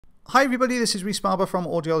Hi everybody, this is Rhys Barber from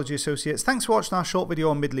Audiology Associates. Thanks for watching our short video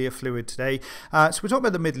on mid-ear fluid today. So we're talking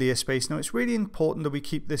about the mid-ear space. Now it's really important that we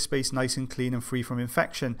keep this space nice and clean and free from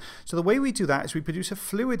infection. So the way we do that is we produce a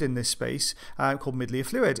fluid in this space called mid-ear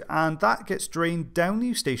fluid, and that gets drained down the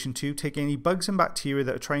eustachian tube, taking any bugs and bacteria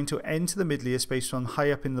that are trying to enter the mid-ear space from high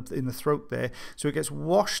up in the throat there. So it gets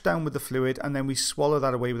washed down with the fluid, and then we swallow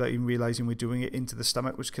that away without even realizing we're doing it into the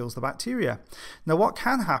stomach, which kills the bacteria. Now what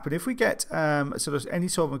can happen if we get any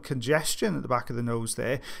sort of a congestion at the back of the nose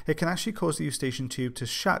there, it can actually cause the eustachian tube to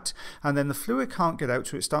shut, and then the fluid can't get out,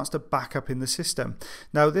 so it starts to back up in the system.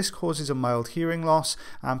 Now this causes a mild hearing loss,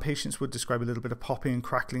 and patients would describe a little bit of popping and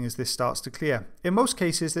crackling as this starts to clear. In most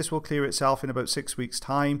cases this will clear itself in about 6 weeks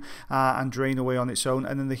time and drain away on its own,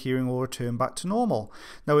 and then the hearing will return back to normal.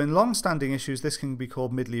 Now in long-standing issues this can be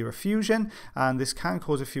called mid-ear effusion, and this can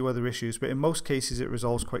cause a few other issues, but in most cases it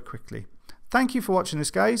resolves quite quickly. Thank you for watching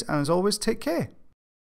this guys, and as always, take care.